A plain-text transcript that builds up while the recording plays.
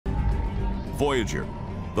Voyager,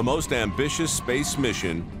 the most ambitious space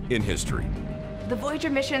mission in history. The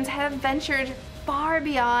Voyager missions have ventured far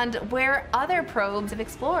beyond where other probes have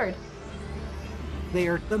explored. They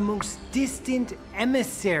are the most distant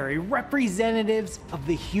emissary representatives of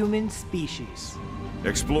the human species.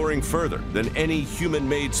 Exploring further than any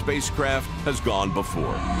human-made spacecraft has gone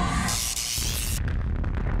before.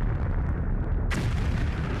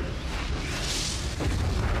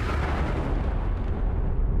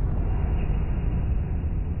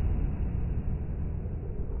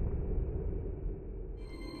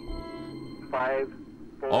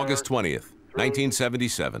 August 20th,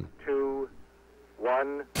 1977. 2,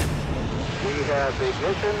 1. We have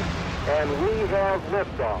ignition and we have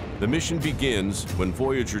liftoff. The mission begins when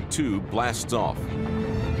Voyager 2 blasts off,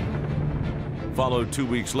 followed 2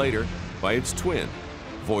 weeks later by its twin,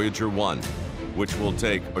 Voyager 1, which will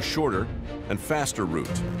take a shorter and faster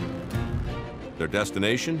route. Their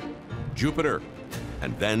destination? Jupiter,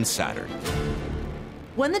 and then Saturn.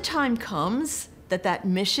 When the time comes that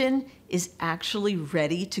mission is actually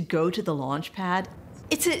ready to go to the launch pad,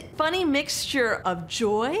 it's a funny mixture of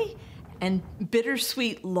joy and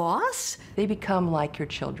bittersweet loss. They become like your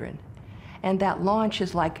children. And that launch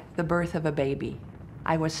is like the birth of a baby.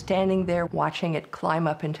 I was standing there watching it climb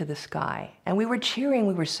up into the sky, and we were cheering,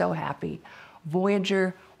 we were so happy.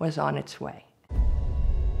 Voyager was on its way.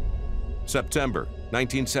 September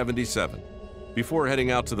 1977. Before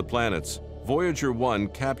heading out to the planets, Voyager 1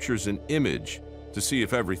 captures an image to see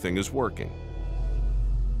if everything is working.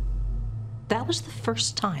 That was the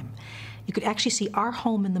first time you could actually see our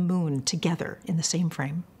home and the moon together in the same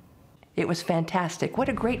frame. It was fantastic. What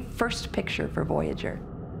a great first picture for Voyager.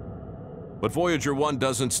 But Voyager 1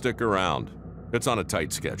 doesn't stick around. It's on a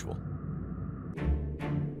tight schedule.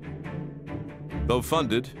 Though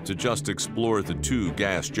funded to just explore the two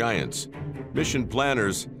gas giants, mission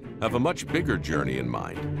planners have a much bigger journey in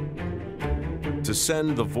mind: to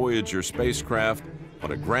send the Voyager spacecraft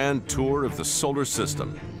on a grand tour of the solar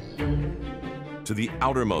system to the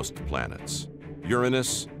outermost planets,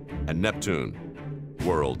 Uranus and Neptune,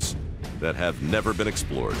 worlds that have never been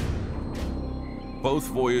explored. Both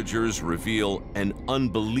Voyagers reveal an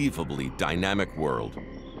unbelievably dynamic world.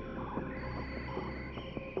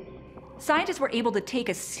 Scientists were able to take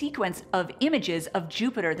a sequence of images of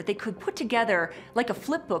Jupiter that they could put together like a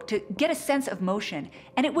flip book to get a sense of motion,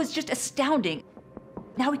 and it was just astounding.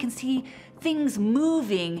 Now we can see things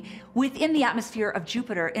moving within the atmosphere of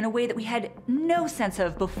Jupiter in a way that we had no sense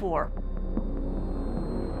of before.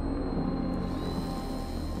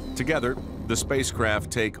 Together, the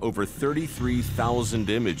spacecraft take over 33,000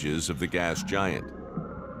 images of the gas giant.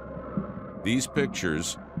 These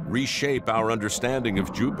pictures reshape our understanding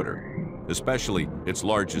of Jupiter, especially its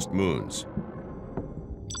largest moons.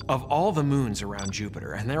 Of all the moons around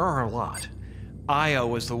Jupiter, and there are a lot, Io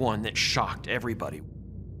was the one that shocked everybody.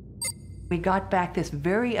 We got back this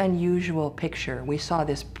very unusual picture. We saw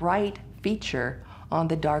this bright feature on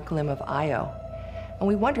the dark limb of Io, and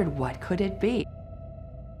we wondered, what could it be?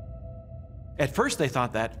 At first they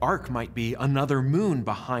thought that arc might be another moon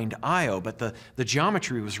behind Io, but the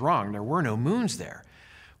geometry was wrong. There were no moons there.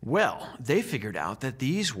 Well, they figured out that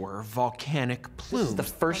these were volcanic plumes. This is the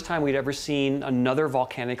first time we'd ever seen another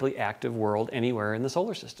volcanically active world anywhere in the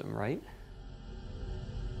solar system, right?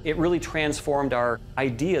 It really transformed our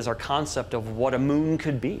ideas, our concept of what a moon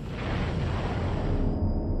could be.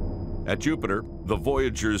 At Jupiter, the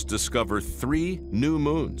Voyagers discover 3 new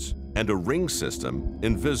moons and a ring system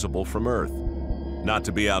invisible from Earth. Not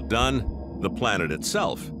to be outdone, the planet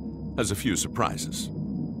itself has a few surprises.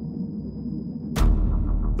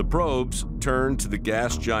 The probes turn to the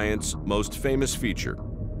gas giant's most famous feature,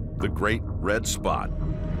 the Great Red Spot.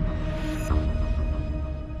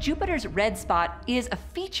 Jupiter's red spot is a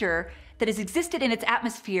feature that has existed in its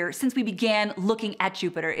atmosphere since we began looking at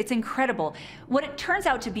Jupiter. It's incredible. What it turns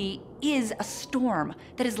out to be is a storm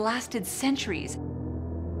that has lasted centuries.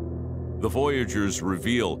 The Voyagers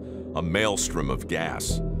reveal a maelstrom of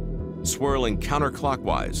gas, swirling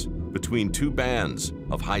counterclockwise between 2 bands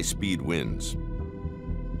of high-speed winds.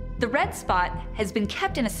 The red spot has been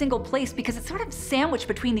kept in a single place because it's sort of sandwiched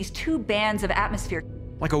between these 2 bands of atmosphere.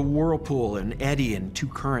 Like a whirlpool, an eddy, and 2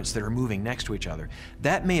 currents that are moving next to each other.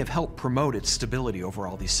 That may have helped promote its stability over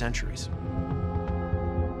all these centuries.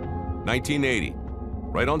 1980,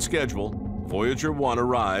 right on schedule, Voyager 1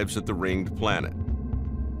 arrives at the ringed planet.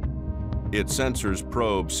 Its sensors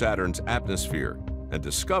probe Saturn's atmosphere and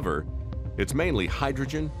discover it's mainly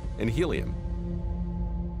hydrogen and helium.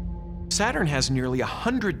 Saturn has nearly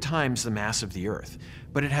 100 times the mass of the Earth,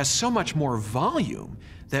 but it has so much more volume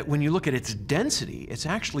that when you look at its density, it's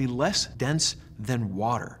actually less dense than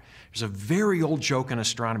water. There's a very old joke in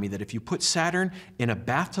astronomy that if you put Saturn in a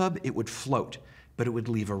bathtub, it would float, but it would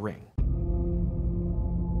leave a ring.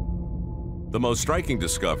 The most striking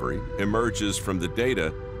discovery emerges from the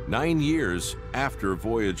data 9 years after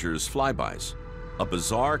Voyager's flybys, a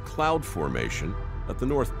bizarre cloud formation at the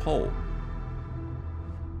North Pole.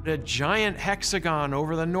 A giant hexagon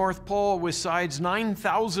over the North Pole with sides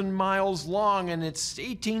 9,000 miles long and it's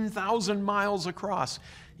 18,000 miles across.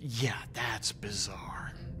 Yeah, that's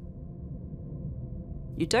bizarre.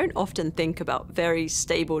 You don't often think about very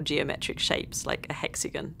stable geometric shapes like a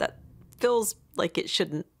hexagon. That feels like it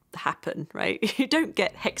shouldn't happen, right? You don't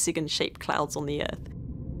get hexagon-shaped clouds on the Earth.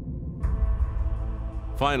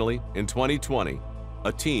 Finally, in 2020,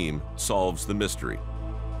 a team solves the mystery.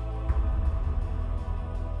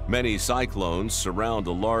 Many cyclones surround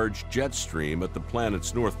a large jet stream at the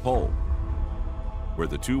planet's North Pole. Where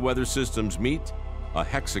the two weather systems meet, a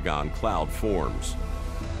hexagon cloud forms.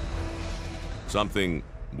 Something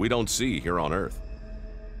we don't see here on Earth.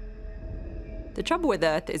 The trouble with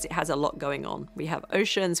Earth is it has a lot going on. We have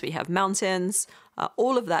oceans, we have mountains,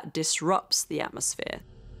 all of that disrupts the atmosphere.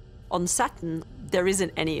 On Saturn, there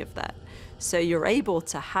isn't any of that. So you're able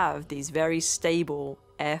to have these very stable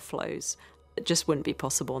airflows that just wouldn't be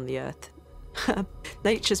possible on the Earth.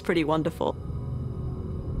 Nature's pretty wonderful.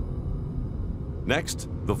 Next,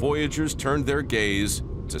 the Voyagers turned their gaze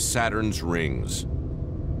to Saturn's rings.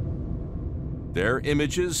 Their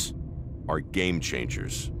images are game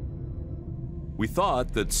changers. We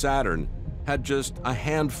thought that Saturn had just a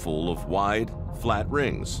handful of wide, flat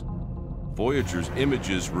rings. Voyager's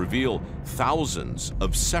images reveal thousands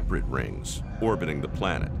of separate rings orbiting the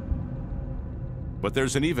planet. But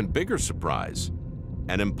there's an even bigger surprise,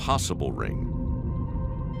 an impossible ring.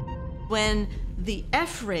 When the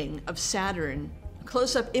F ring of Saturn, a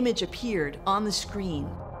close-up image appeared on the screen,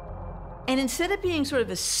 and instead of being sort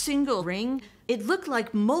of a single ring, it looked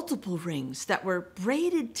like multiple rings that were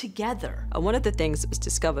braided together. And one of the things that was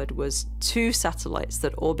discovered was two satellites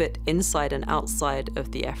that orbit inside and outside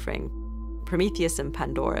of the F ring, Prometheus and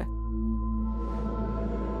Pandora.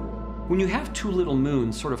 When you have two little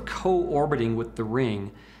moons sort of co-orbiting with the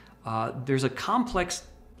ring, there's a complex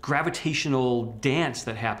gravitational dance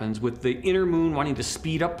that happens with the inner moon wanting to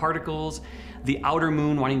speed up particles, the outer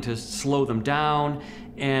moon wanting to slow them down,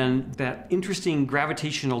 and that interesting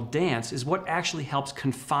gravitational dance is what actually helps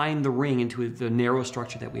confine the ring into the narrow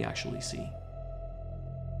structure that we actually see.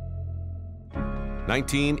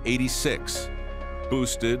 1986.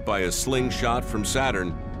 Boosted by a slingshot from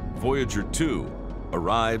Saturn, Voyager 2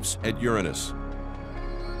 arrives at Uranus.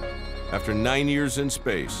 After 9 years in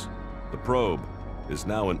space, the probe is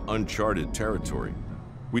now in uncharted territory.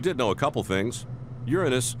 We did know a couple things.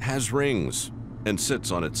 Uranus has rings and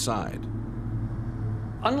sits on its side.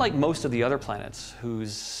 Unlike most of the other planets,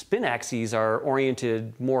 whose spin axes are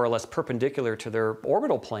oriented more or less perpendicular to their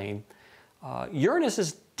orbital plane, Uranus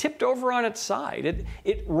is tipped over on its side.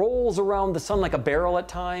 It rolls around the sun like a barrel at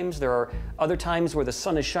times. There are other times where the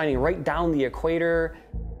sun is shining right down the equator.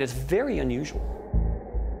 It's very unusual.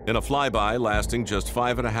 In a flyby lasting just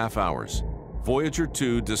 5.5 hours, Voyager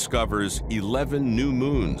 2 discovers 11 new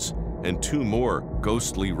moons and 2 more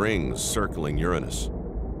ghostly rings circling Uranus.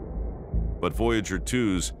 But Voyager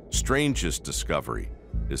 2's strangest discovery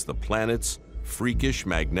is the planet's freakish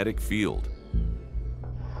magnetic field.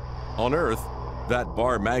 On Earth, that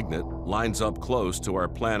bar magnet lines up close to our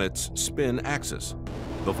planet's spin axis.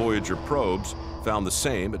 The Voyager probes found the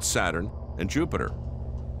same at Saturn and Jupiter.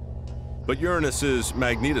 But Uranus's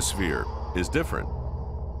magnetosphere is different.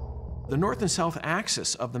 The north and south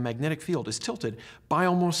axis of the magnetic field is tilted by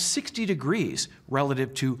almost 60 degrees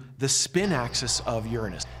relative to the spin axis of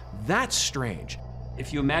Uranus. That's strange.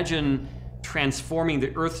 If you imagine transforming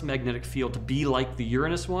the Earth's magnetic field to be like the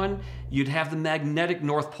Uranus one, you'd have the magnetic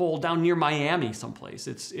North Pole down near Miami someplace.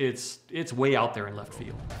 It's way out there in left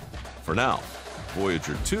field. For now,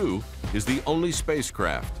 Voyager 2 is the only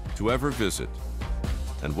spacecraft to ever visit.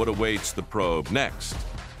 And what awaits the probe next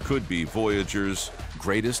could be Voyager's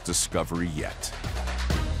greatest discovery yet.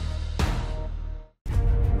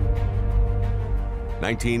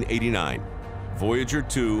 1989, Voyager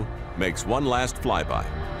 2 makes one last flyby.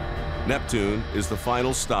 Neptune is the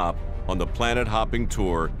final stop on the planet-hopping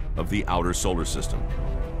tour of the outer solar system.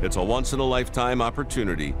 It's a once-in-a-lifetime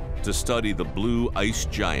opportunity to study the blue ice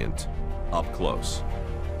giant up close.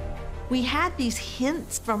 We had these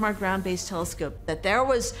hints from our ground-based telescope that there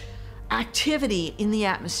was activity in the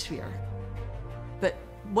atmosphere. But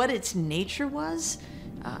what its nature was,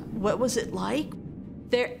 What was it like?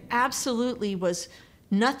 There absolutely was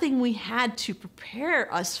nothing we had to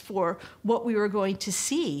prepare us for what we were going to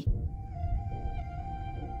see.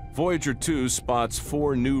 Voyager 2 spots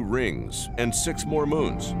 4 new rings and 6 more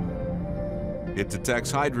moons. It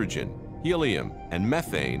detects hydrogen, helium, and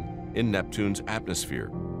methane in Neptune's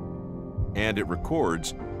atmosphere. And it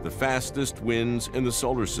records the fastest winds in the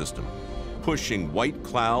solar system, pushing white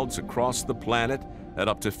clouds across the planet at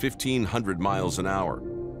up to 1,500 miles an hour.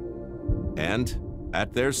 And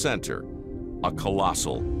at their center, a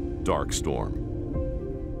colossal dark storm.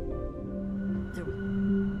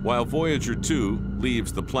 While Voyager 2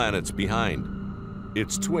 leaves the planets behind,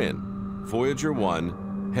 its twin, Voyager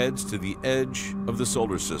 1, heads to the edge of the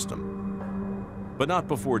solar system. But not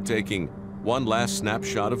before taking one last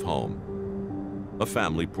snapshot of home, a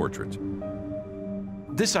family portrait.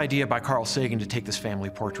 This idea by Carl Sagan to take this family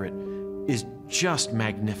portrait is just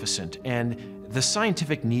magnificent, and the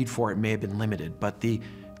scientific need for it may have been limited, but the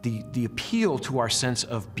appeal to our sense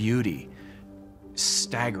of beauty,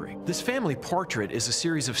 staggering. This family portrait is a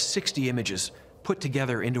series of 60 images put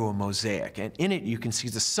together into a mosaic, and in it you can see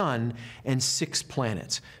the sun and 6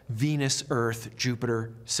 planets: Venus, Earth,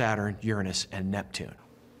 Jupiter, Saturn, Uranus, and Neptune.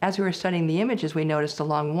 As we were studying the images, we noticed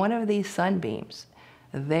along one of these sunbeams,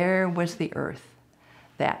 there was the Earth,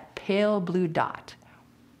 that pale blue dot,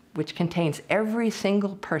 which contains every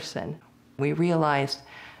single person. We realized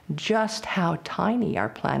just how tiny our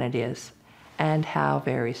planet is and how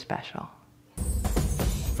very special.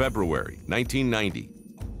 February 1990.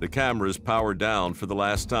 The cameras power down for the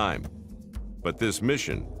last time. But this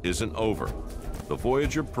mission isn't over. The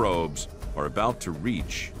Voyager probes are about to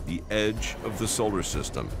reach the edge of the solar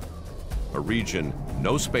system, a region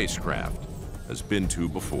no spacecraft has been to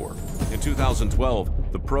before. In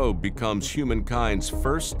 2012, the probe becomes humankind's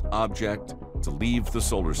first object to leave the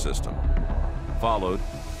solar system, followed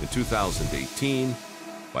in 2018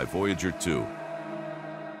 by Voyager 2.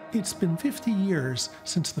 It's been 50 years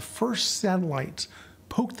since the first satellites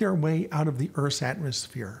poked their way out of the Earth's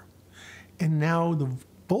atmosphere. And now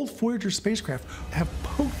both Voyager spacecraft have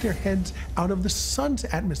poked their heads out of the sun's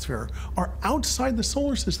atmosphere, are outside the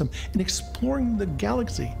solar system and exploring the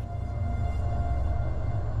galaxy.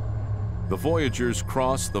 The Voyagers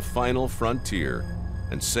cross the final frontier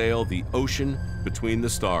and sail the ocean between the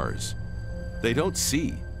stars. They don't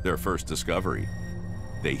see their first discovery,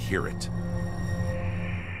 they hear it.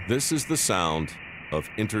 This is the sound of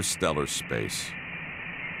interstellar space.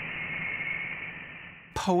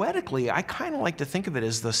 Poetically, I kind of like to think of it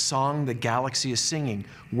as the song the galaxy is singing,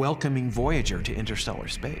 welcoming Voyager to interstellar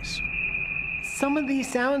space. Some of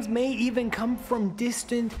these sounds may even come from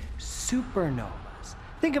distant supernovas.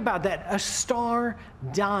 Think about that, a star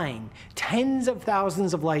dying tens of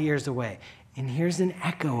thousands of light years away. And here's an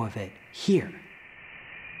echo of it here.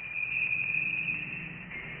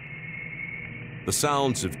 The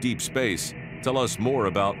sounds of deep space tell us more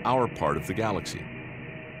about our part of the galaxy.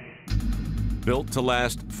 Built to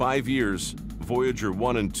last 5 years, Voyager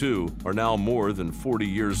 1 and 2 are now more than 40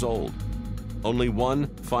 years old. Only one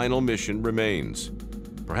final mission remains,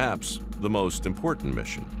 perhaps the most important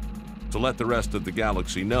mission, to let the rest of the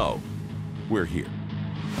galaxy know we're here.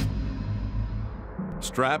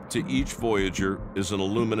 Strapped to each Voyager is an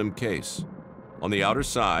aluminum case. On the outer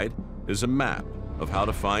side is a map of how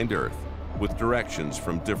to find Earth with directions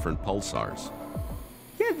from different pulsars.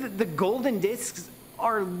 Yeah, the golden discs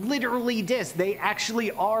are literally discs. They actually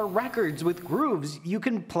are records with grooves. You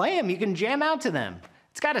can play them, you can jam out to them.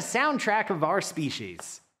 It's got a soundtrack of our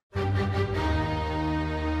species.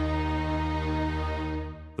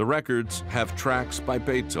 The records have tracks by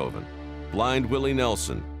Beethoven, Blind Willie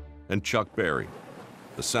Nelson, and Chuck Berry.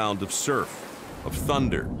 The sound of surf, of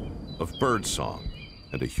thunder, of birdsong,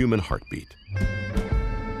 and a human heartbeat.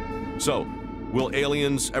 So, will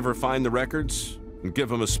aliens ever find the records and give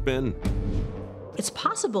them a spin? It's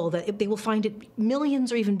possible that they will find it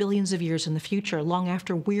millions or even billions of years in the future, long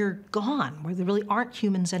after we're gone, where there really aren't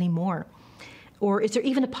humans anymore. Or is there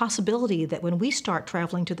even a possibility that when we start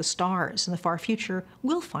traveling to the stars in the far future,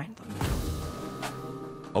 we'll find them?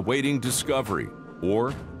 Awaiting discovery,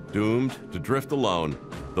 or doomed to drift alone,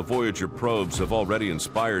 the Voyager probes have already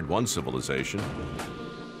inspired one civilization,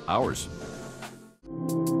 ours.